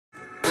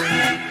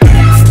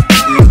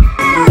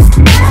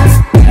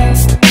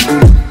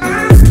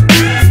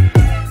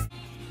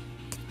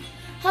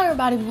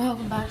everybody,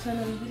 welcome back to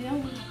another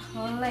video.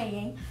 We're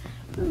playing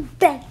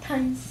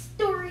bedtime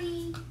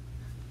story.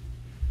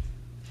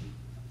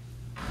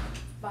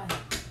 Bye.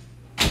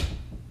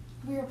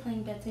 We are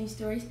playing bedtime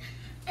stories,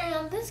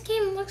 and this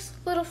game looks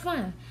a little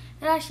fun.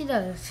 It actually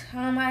does.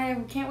 I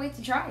can't wait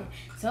to try it.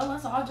 So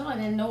let's all join.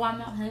 And no, I'm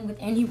not playing with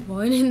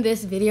anyone in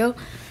this video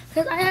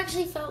because I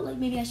actually felt like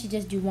maybe I should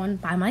just do one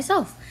by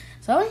myself.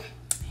 So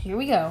here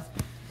we go.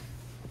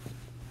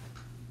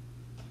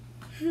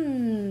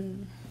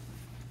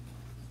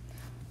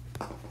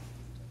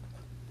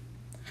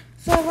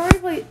 So I've already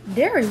played.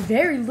 There is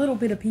very little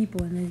bit of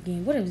people in this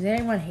game. What is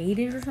everyone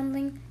hated or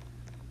something?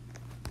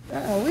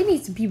 Uh-oh, we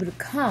need some people to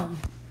come.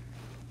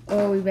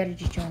 Or we better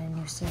just join a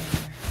new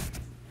server.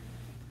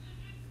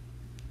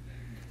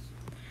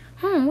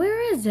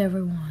 Where is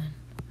everyone?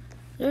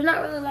 There's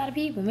not really a lot of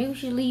people. Maybe we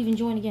should leave and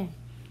join again.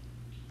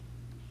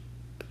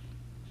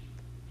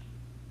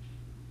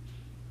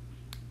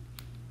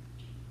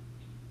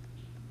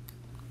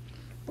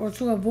 Or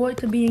to avoid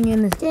to being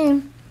in this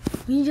game,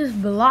 we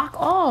just block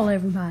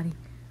everybody.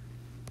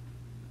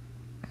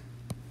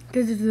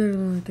 Because it's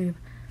literally like three.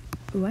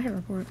 Ooh, I have a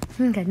report.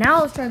 Okay,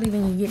 now let's try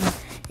leaving and getting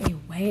a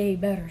way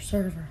better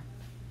server.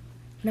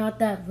 Not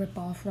that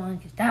rip-off one,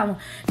 because that one.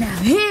 Now,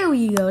 here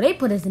we go. They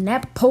put us in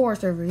that poor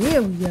server.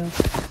 Here we go.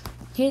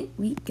 Here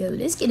we go.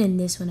 Let's get in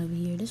this one over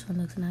here. This one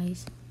looks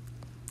nice.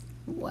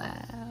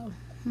 Wow.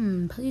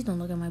 Please don't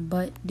look at my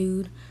butt,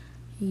 dude.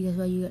 That's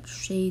why you got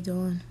shades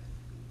on.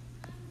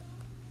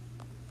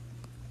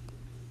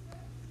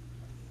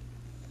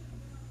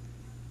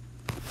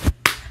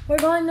 We're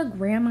going to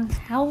Grandma's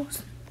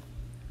house.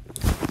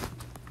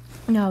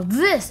 Now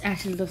this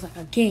actually looks like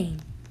a game.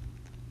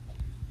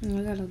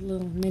 I got a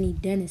little mini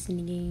dentist in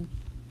the game.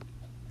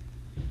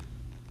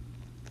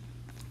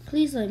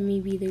 Please let me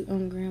be the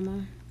grandma.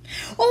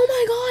 Oh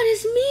my god,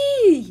 it's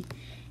me!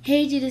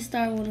 Hey, you to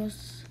start one of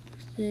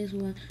this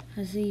one.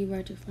 I see you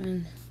brought your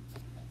friends.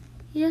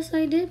 Yes,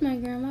 I did, my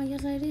grandma.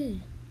 Yes, I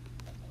did.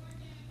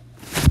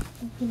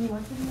 Give me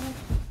one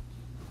second.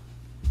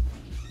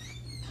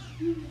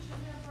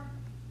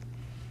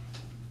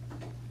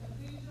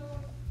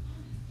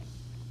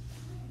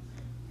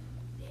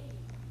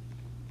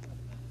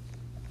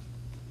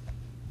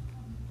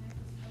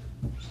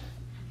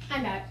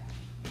 I'm back.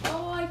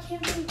 Oh, I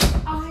can't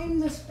believe I'm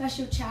the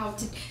special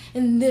child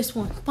in this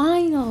one.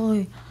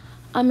 Finally.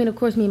 I mean, of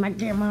course, me and my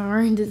grandma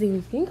aren't the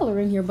same skin color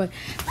in here, but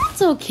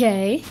that's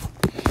okay.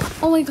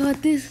 Oh my god,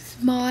 this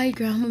is my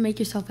grandma. Make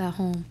yourself at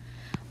home.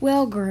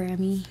 Well,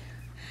 Grammy,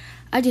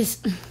 I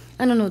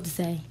don't know what to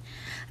say.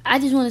 I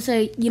just want to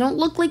say, you don't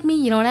look like me,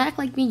 you don't act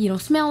like me, you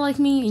don't smell like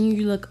me, and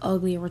you look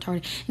ugly and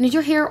retarded. And is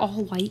your hair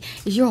all white?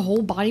 Is your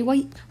whole body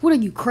white? What are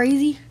you,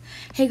 crazy?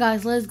 Hey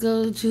guys, let's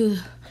go to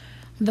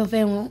the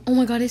family. Oh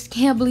my god, I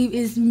can't believe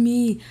it's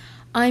me.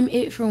 I'm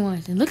it for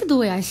once. And look at the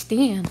way I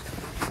stand.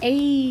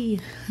 Hey.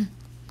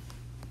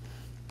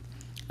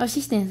 Oh,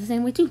 she stands the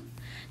same way too.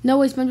 No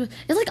way, SpongeBob.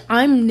 It's like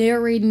I'm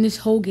narrating this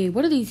whole game.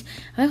 What are these?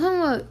 I'm talking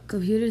about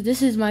computers.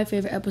 This is my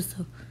favorite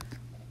episode.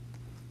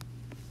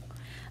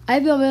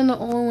 I've been the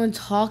only one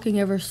talking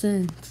ever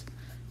since.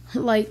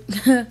 Like,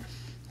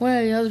 one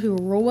of the other people,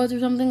 robots or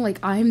something. Like,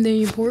 I'm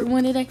the important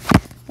one today.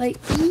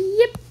 Like,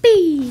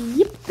 yippee,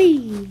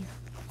 yippee.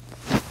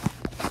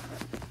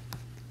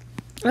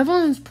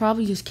 Everyone's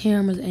probably just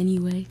cameras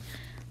anyway.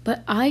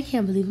 But I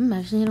can't believe I'm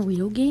actually in a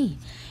real game.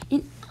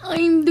 And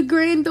I'm the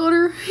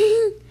granddaughter.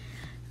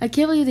 I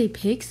can't believe they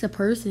picked a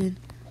person.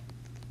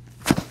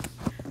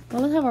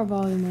 Well, let's have our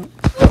volume up.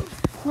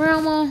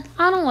 Grandma,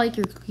 I don't like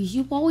your cookies.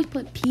 You always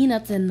put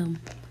peanuts in them.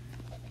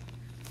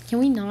 Can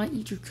we not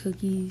eat your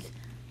cookies?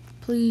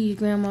 Please,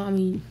 Grandma. I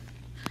mean,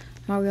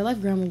 my real life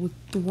grandma would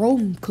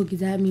throw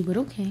cookies at me, but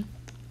okay.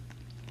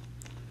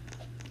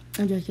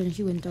 I'm just kidding.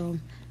 She wouldn't throw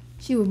them.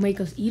 She would make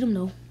us eat them,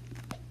 though.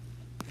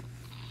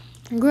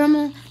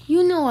 Grandma,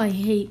 you know I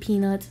hate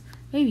peanuts.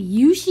 Maybe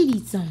you should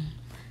eat some.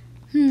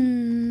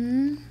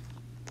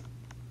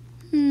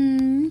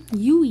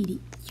 You eat it.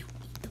 You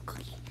eat the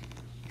cookie.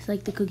 It's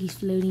like the cookie's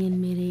floating in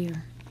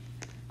midair.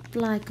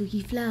 Fly,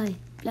 cookie, fly.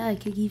 Fly,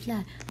 cookie,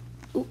 fly.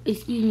 Oh,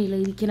 excuse me,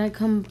 lady. Can I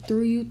come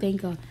through you?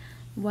 Thank God.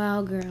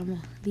 Wow, Grandma.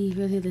 Leave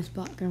really this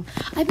spot, Grandma.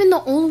 I've been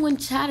the only one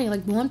chatting.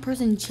 Like, one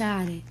person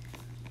chatted.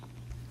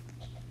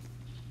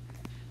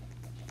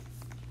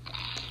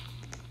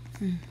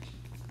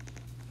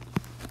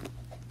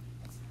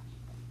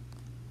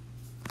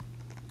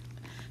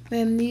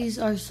 Man, these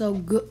are so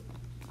good.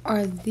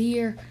 Are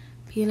there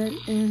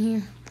peanuts in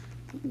here?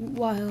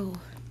 Wow.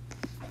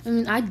 I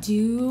mean, I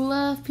do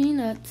love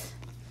peanuts.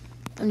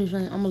 I'm just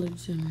saying, I'm allergic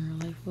to them in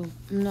real life. Well,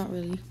 I'm not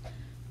really.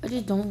 I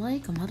just don't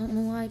like them. I don't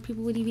know why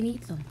people would even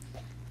eat them.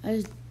 I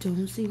just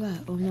don't see why.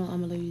 Oh no,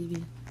 I'm allergic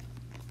to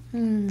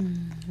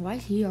peanuts. Why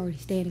is he already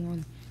standing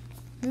on?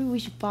 Maybe we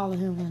should follow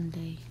him one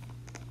day.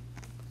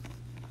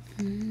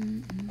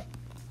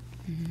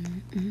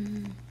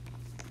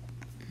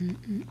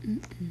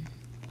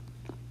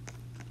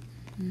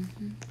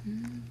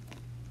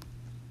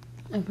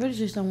 I'm pretty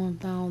sure someone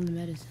found the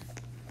medicine.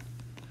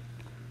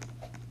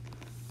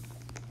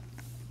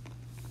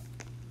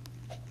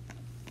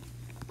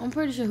 I'm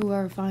pretty sure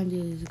whoever finds it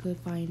is a good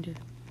finder.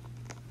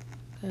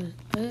 Because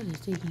it is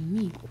taking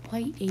me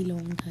quite a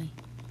long time.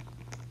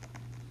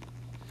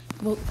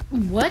 Well,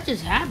 what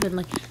just happened?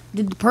 Like,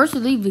 did the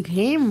person leave the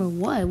game or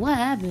what? What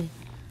happened?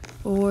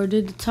 Or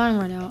did the time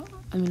run out?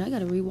 I mean, I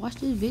gotta rewatch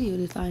this video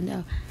to find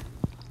out.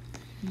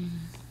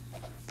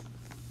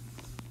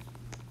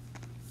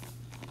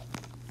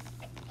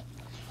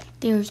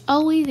 There's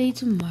always a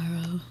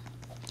tomorrow.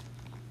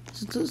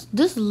 So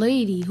this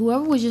lady,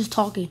 whoever was just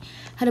talking,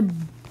 had a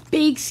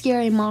big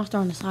scary monster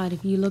on the side.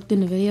 If you looked in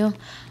the video,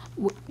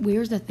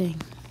 where's the thing?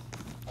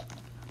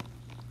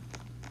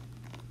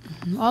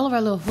 All of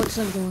our little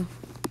footsteps going.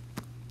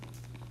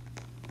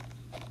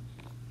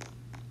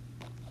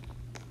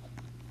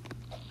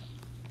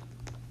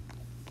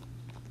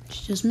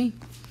 It's just me.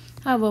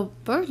 Alright, well,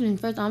 first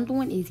I'm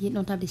doing is getting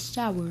on top of the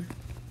shower.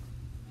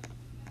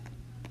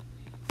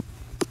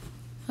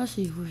 Let's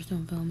see if we're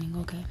still filming.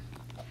 Okay.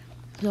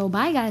 So,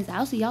 bye, guys.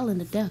 I'll see y'all in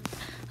the depth.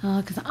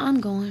 Because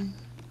I'm going.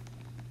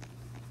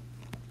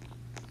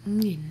 I'm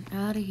getting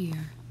out of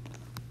here.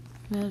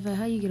 Matter of fact,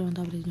 how you get on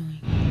top of this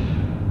joint?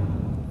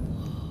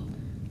 Whoa.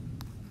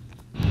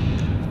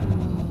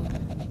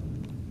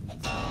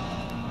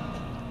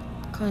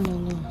 Kind of a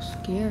little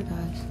scared,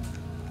 guys.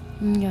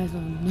 You guys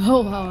don't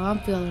know how I'm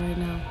feeling right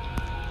now.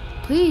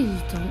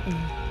 Please don't.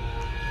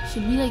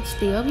 Should we, like,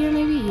 stay up here,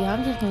 maybe? Yeah,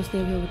 I'm just going to stay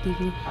up here with these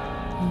people.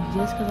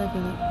 Just because I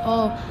feel like,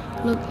 oh,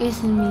 look,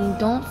 it's me.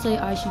 Don't say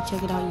I should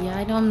check it out. Yeah,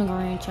 I know I'm the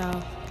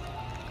grandchild.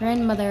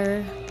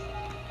 Grandmother.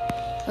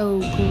 Oh,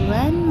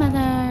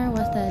 grandmother.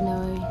 What's that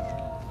noise?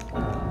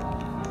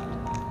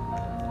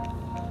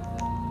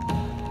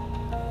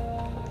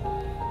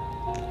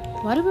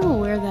 Why do people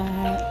wear that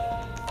hat?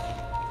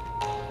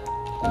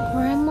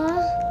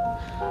 Grandma?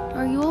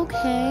 Are you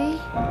okay?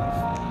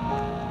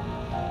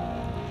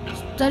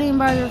 Studying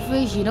by your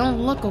face, you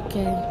don't look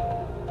okay.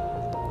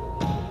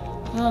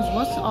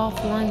 What's all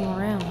flying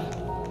around?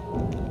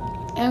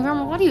 And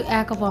Grandma, why do you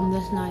act up on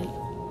this night?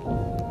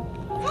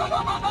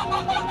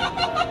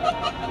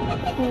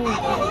 Ooh.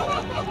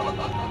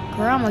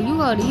 Grandma, you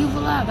got an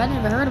evil laugh. I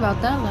never heard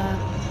about that laugh.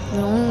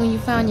 Only when you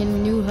found your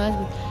new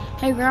husband.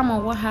 Hey Grandma,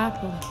 what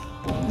happened?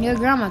 Yeah,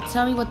 Grandma,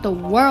 tell me what the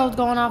world's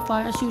going on for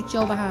I shoot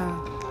you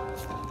behind.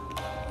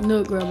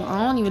 Look, Grandma,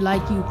 I don't even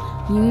like you.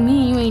 You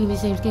ain't even the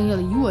same skin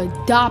color. You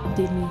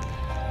adopted me.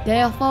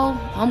 Therefore,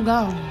 I'm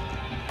gone.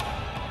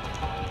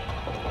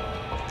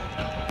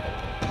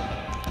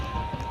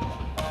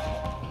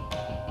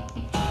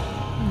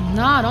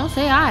 Nah, don't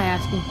say I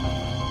asked him.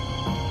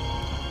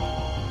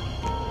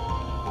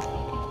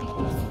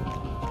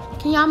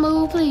 Can y'all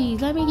move,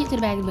 please? Let me get to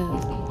the back of the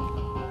bus.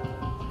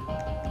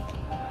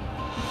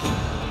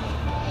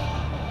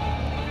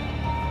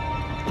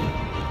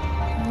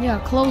 Yeah,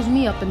 close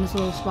me up in this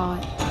little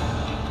spot.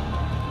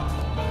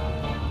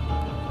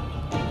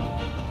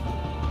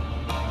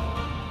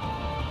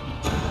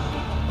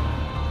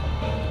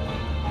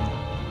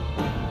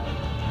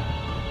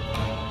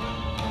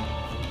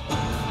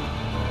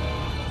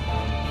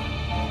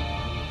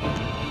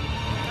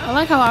 I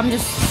like how I'm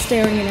just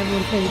staring at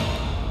everyone's face.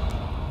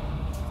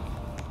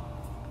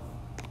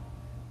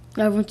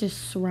 Everyone's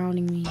just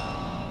surrounding me.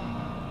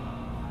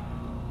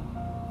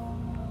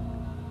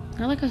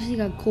 I like how she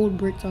got cold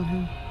bricks on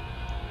her.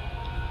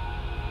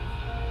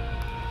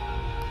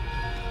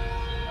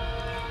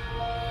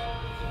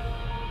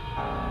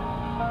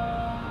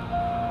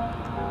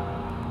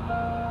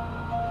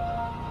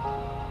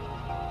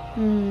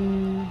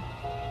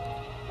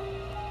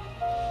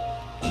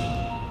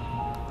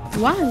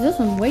 Why is this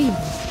one waving?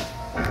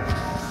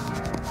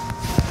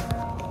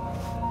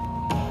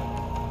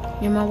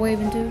 Am I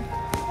waving too?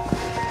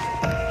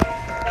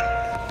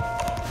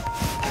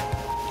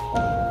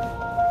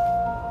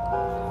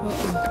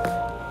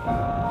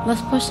 Uh-oh.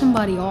 Let's push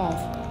somebody off.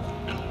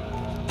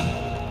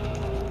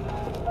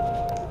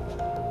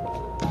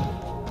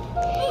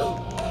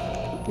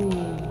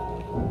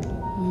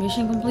 Ooh.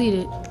 Mission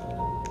completed.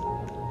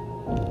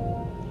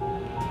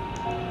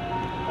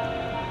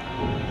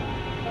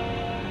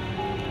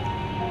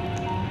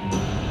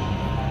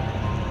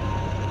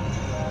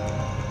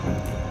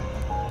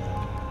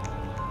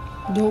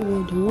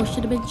 The door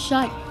should have been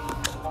shut.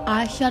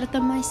 I shut it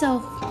them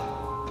myself.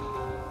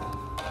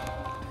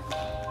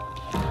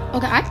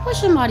 Okay, I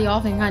pushed somebody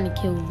off and kind of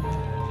killed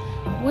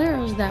them. Where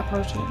is that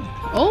person?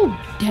 Oh,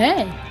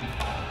 dead.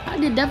 I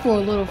did that for a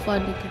little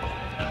fun.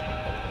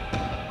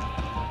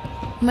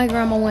 My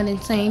grandma went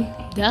insane.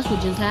 That's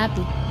what just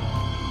happened.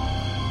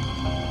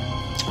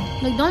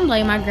 Like, don't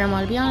blame my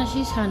grandma. To be honest,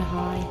 she's kind of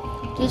high.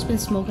 Just been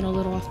smoking a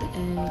little off the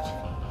edge.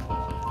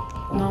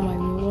 Not my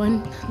real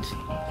one.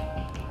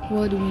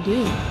 What do we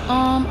do?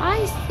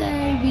 I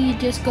say we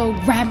just go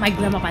grab my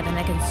grandma by the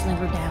neck and sling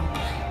her down.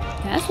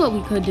 That's what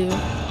we could do.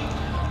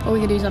 Or we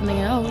could do something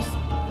else.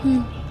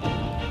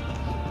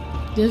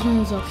 This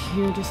one's up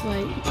here just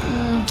like,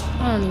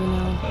 I don't even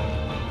know.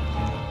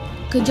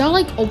 Could y'all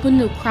like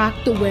crack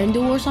the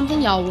window or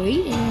something? Y'all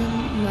wait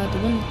and not the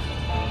window.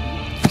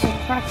 So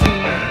crack the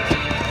window.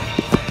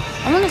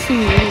 I want to see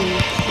you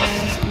wave.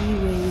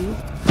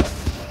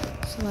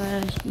 So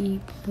slash E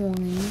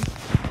point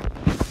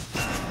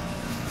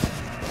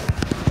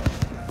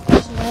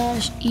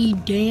slash E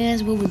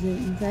dance. What was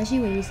it? Slash E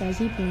wait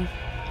slash E point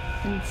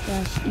and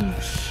slash E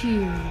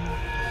cheer.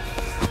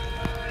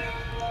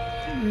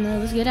 No,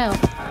 let's get out.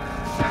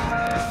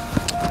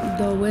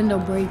 The window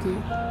breaker.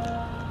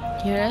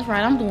 Yeah, that's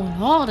right. I'm doing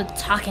all the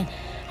talking.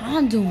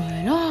 I'm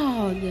doing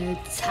all the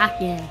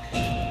talking.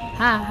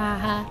 Ha ha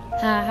ha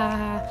ha ha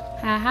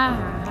ha ha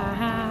ha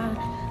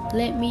ha.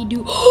 Let me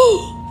do.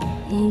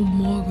 Oh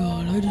my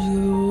God! I just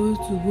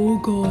got oh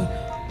God!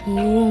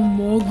 Oh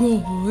my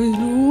God!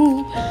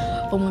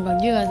 Oh my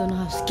God! You guys don't know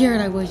how scared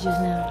I was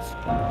just now.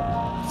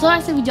 So I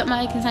said we jumped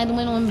my inside the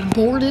window and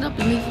boarded it up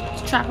and leave the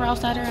trapper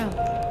outside her out.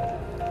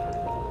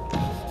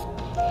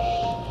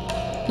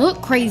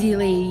 Look, crazy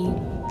lady.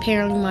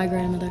 Apparently my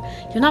grandmother.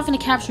 You're not gonna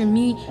capture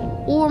me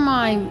or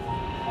my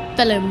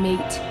fellow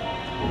mate.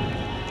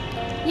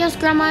 Yes,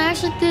 Grandma, I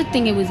actually did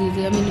think it was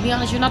easy. I mean, to be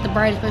honest, you're not the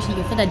brightest person.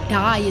 You're finna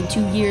die in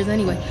 2 years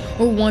anyway,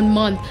 or 1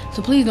 month.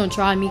 So please don't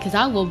try me, because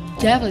I will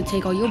definitely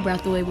take all your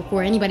breath away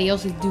before anybody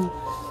else's do.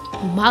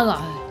 Oh my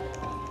God.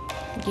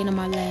 Getting on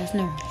my last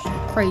nerves.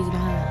 Crazy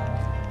behind.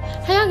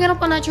 Hey, y'all get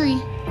up on that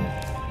tree.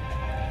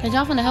 Because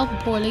y'all finna help a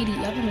poor lady.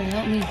 Y'all finna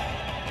help me.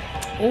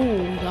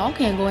 Oh, y'all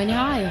can't go any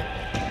higher.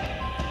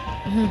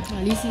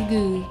 At least it's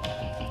good.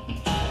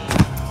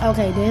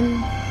 Okay,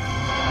 then.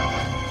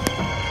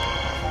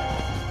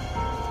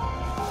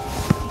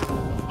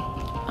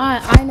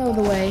 I know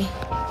the way.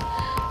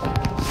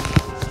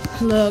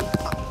 Look,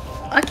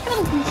 I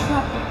can't be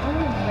trapped. I'm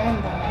gonna run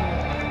down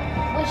here.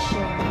 Let's show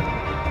you.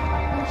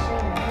 Let's show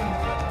you.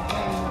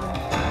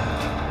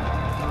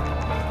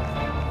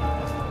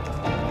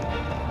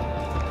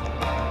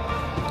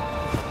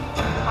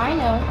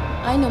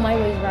 I know my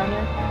ways around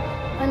here.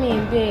 I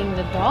mean, being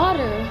the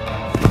daughter.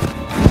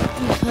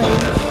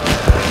 Because.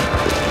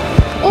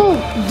 Oh,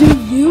 do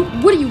you?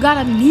 What do you got,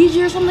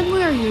 amnesia or something?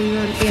 Where are you?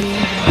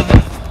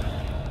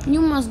 You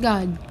must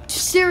got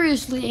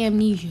seriously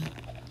amnesia.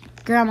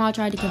 Grandma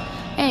tried to come.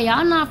 Hey,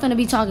 I'm not finna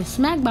be talking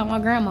smack about my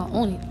grandma.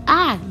 Only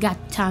I got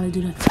time to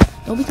do that.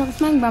 Don't be talking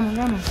smack about my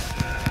grandma.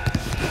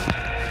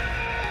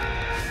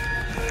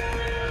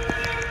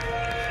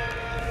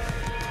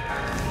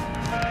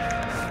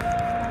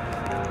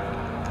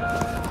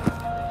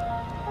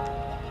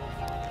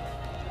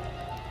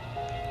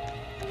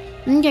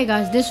 Okay,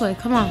 guys, this way.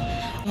 Come on.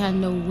 I had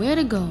nowhere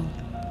to go.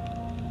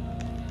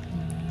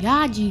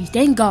 Yeah, geez,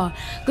 thank God.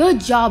 Good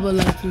job,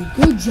 Alexis.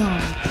 Good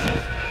job.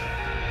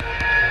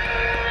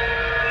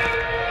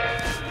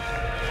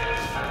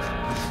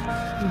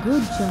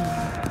 Good job.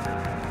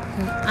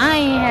 I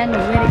ain't had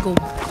nowhere to go.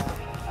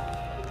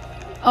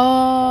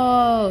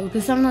 Oh,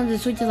 because sometimes it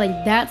switches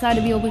like that side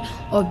to be open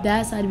or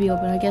that side to be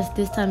open. I guess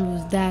this time it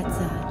was that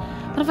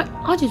side. But if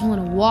I just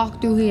want to walk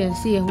through here and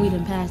see if we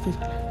done passed this.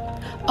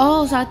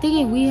 Oh, so I think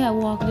if we had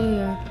walked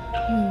there.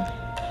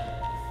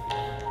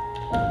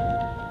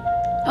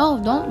 Oh,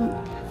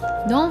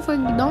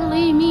 don't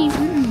leave me.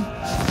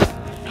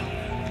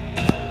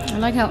 I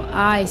like how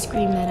I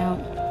scream that out.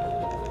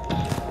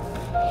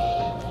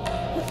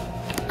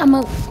 I'm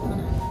out.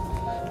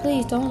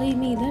 Please don't leave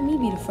me. Let me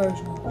be the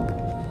first one.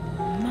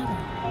 Mother.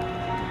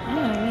 I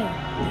don't know.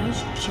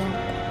 Nice jump.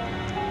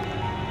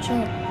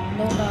 Jump.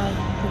 Don't die.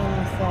 You don't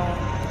want to fall.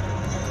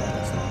 Okay,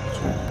 that's not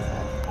true.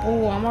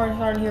 Oh, I'm already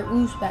starting to hear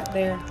oops back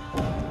there.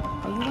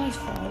 Are you guys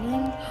falling? Oh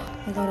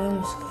my God, I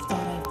almost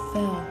thought I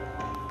fell.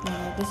 No,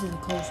 this is a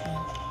close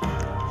one.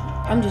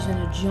 I'm just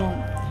gonna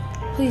jump.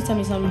 Please tell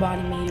me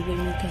somebody made it with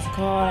me, because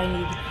God, I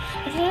need it.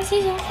 Okay, I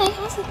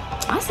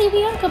see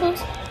we got a couple.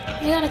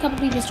 We got a couple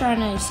people trying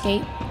to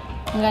escape.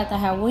 We got the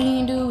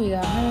Halloween dude. We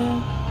got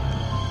her.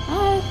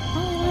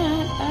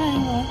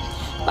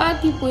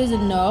 5 people is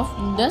enough.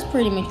 That's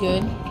pretty much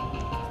good.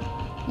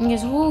 And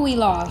guess who we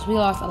lost? We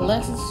lost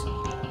Alexis.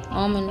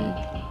 And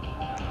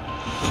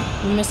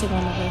we're missing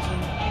one more person.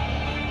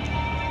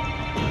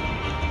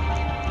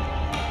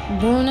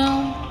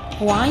 Bruno,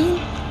 Hawaiian?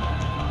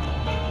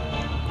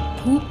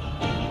 Poop.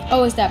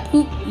 Oh, it's that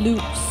poop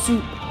loop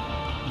soup.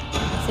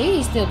 See,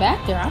 he's still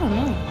back there. I don't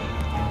know.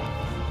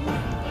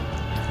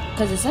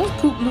 Because it says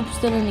poop loop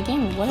still in the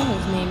game. Whatever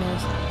his name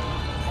is.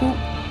 Poop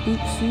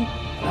loop soup.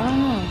 I don't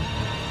know.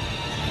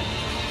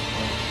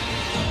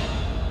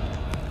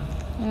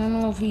 I don't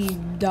know if he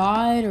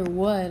died or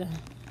what.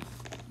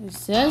 It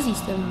says he's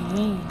still in the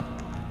game.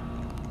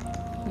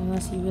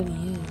 Unless he really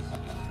is.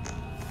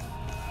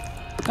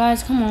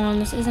 Guys, come on.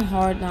 This isn't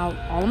hard. Now,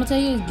 all I'm going to tell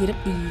you is get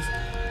up these.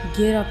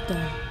 Get up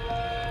them.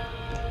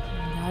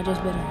 I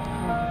just better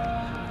hurry.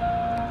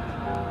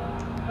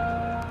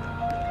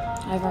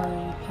 I've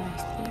already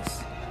passed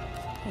this.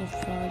 I've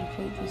already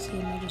played this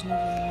game. I just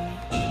never won it.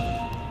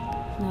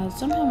 Now,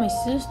 somehow my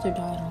sister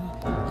died on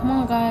it. Come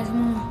on, guys.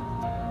 Come on.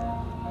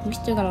 We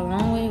still got a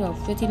long way to go.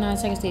 59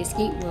 seconds to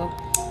escape. Well,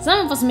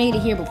 some of us made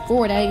it here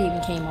before that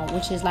even came out,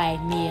 which is like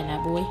me and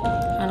that boy.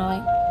 Kind of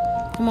like,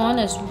 come on,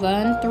 let's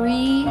run.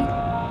 3,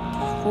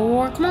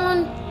 4, come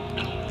on.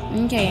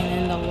 Okay, and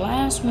then the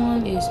last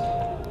one is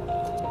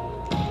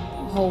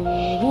Oh,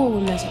 who are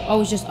we missing?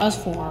 Oh, it's just us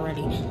 4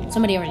 already.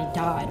 Somebody already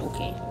died.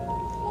 Okay.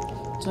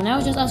 So now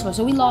it's just us 4.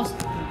 So we lost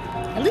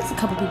at least a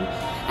couple people.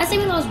 I say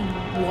we lost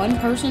 1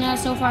 person out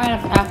so far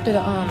after the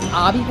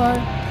obby part.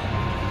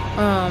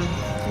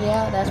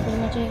 Yeah, that's pretty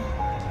much it.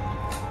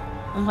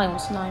 I'm playing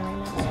with Slime right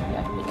now, so you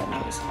have to read that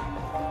noise.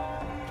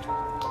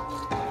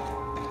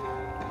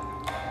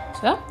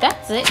 So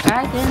that's it,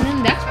 guys. And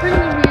then that's pretty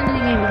much the end of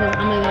the game because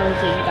I'm gonna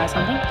tell you guys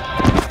something.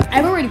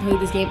 I've already played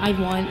this game. I've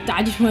won.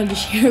 I just wanted to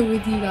share it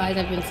with you guys.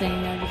 I've been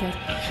saying that because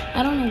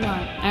I don't know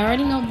why. I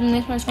already know the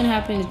next part's gonna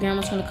happen. His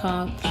grandma's gonna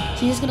come.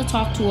 She's just gonna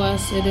talk to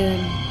us, and then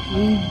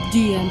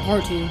DM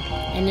part 2,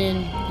 and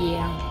then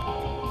yeah.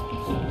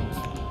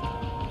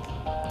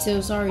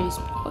 So sorry to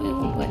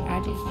spoil, but I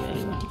just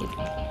really want to get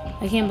that.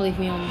 I can't believe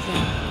we almost won.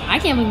 I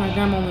can't believe my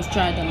grandma almost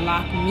tried to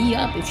lock me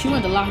up. If she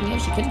wanted to lock me up,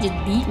 she could have just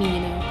beat me,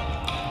 you know.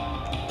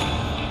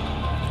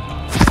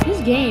 This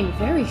game is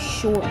very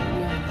short, to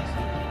be honest.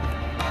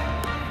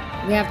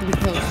 We have to be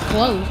close.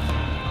 Close?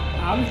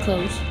 I'll be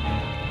close.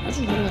 I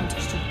just really want to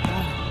touch the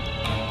ball.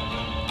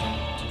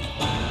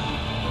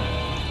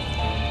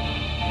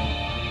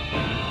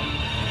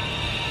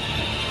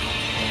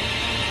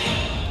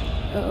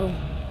 Uh-oh.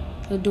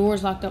 The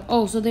door's locked up.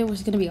 Oh, so there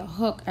was going to be a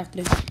hook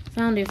after this.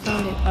 Found it.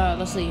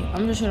 Let's see.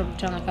 I'm just going to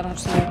pretend like I don't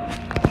see it.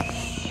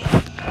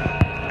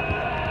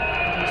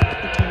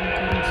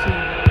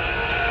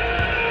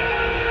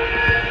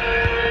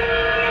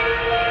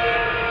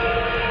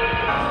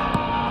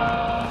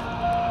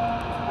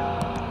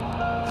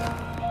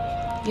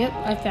 Yep,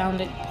 I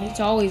found it. It's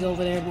always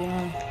over there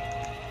behind.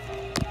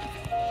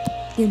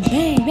 Then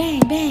bang, bang,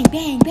 bang,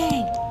 bang,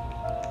 bang.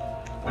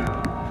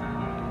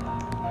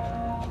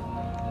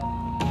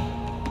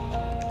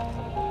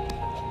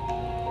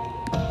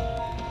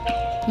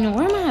 You know,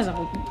 Grandma has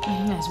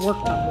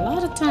worked a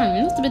lot of time.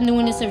 She must have been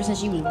doing this ever since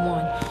she was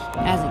 1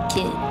 as a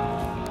kid.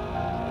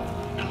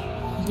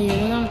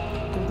 Yeah,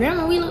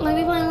 Grandma, we look like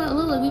we playing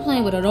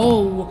with a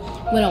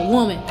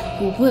woman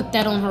who put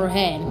that on her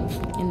head.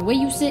 And the way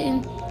you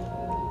sitting.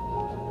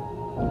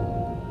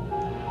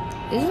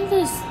 Isn't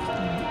this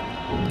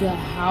the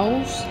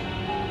house?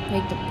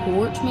 Like the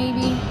porch,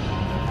 maybe?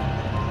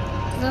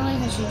 Because I like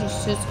how she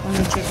just sits on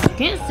the chair. You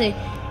can't say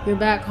you're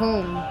back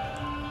home.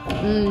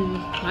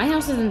 My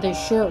house isn't this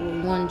short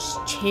with 1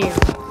 chair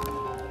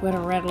with a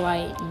red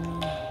light.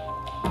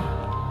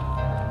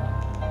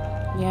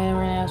 Yeah,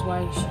 that's why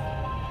you should.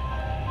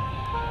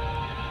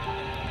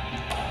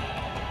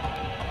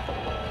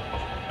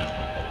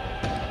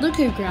 Look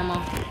here,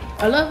 Grandma.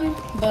 I love you,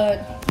 but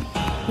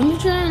when you're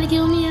trying to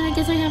kill me, I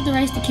guess I have the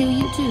rights to kill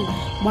you too.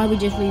 Why we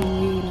just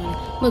reunited?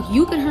 Look,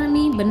 you can hurt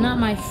me, but not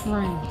my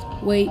friends.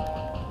 Wait,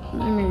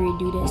 let me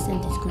redo that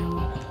sentence,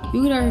 Grandma.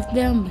 You can hurt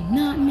them, but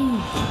not me.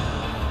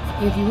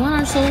 If you want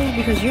our souls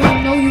because you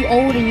know you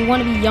old and you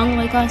want to be young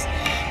like us,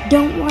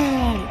 don't worry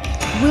about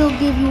it. We'll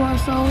give you our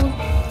souls.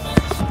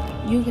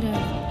 You could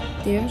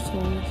have their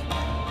souls,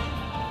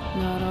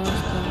 not ours.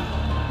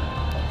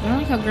 I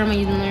like how Grandma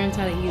even learns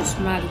how to use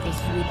smiley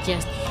faces with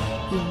just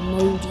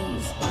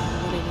emojis.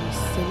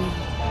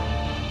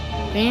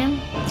 Bam.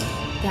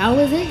 That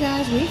was it,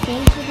 guys. We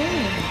finished the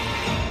game.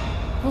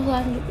 Hopefully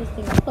I can get this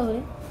thing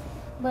uploaded.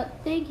 But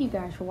thank you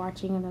guys for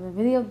watching another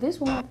video. This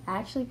one was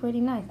actually pretty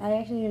nice. I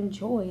actually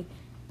enjoyed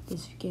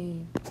this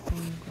game.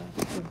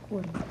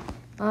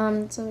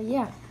 So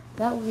yeah,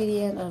 that will be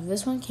the end of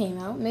this one. Came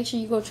out. Make sure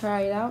you go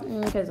try it out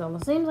because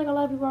it seems like a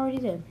lot of people already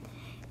did.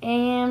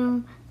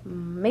 And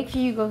make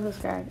sure you go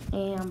subscribe.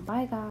 And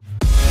bye, guys.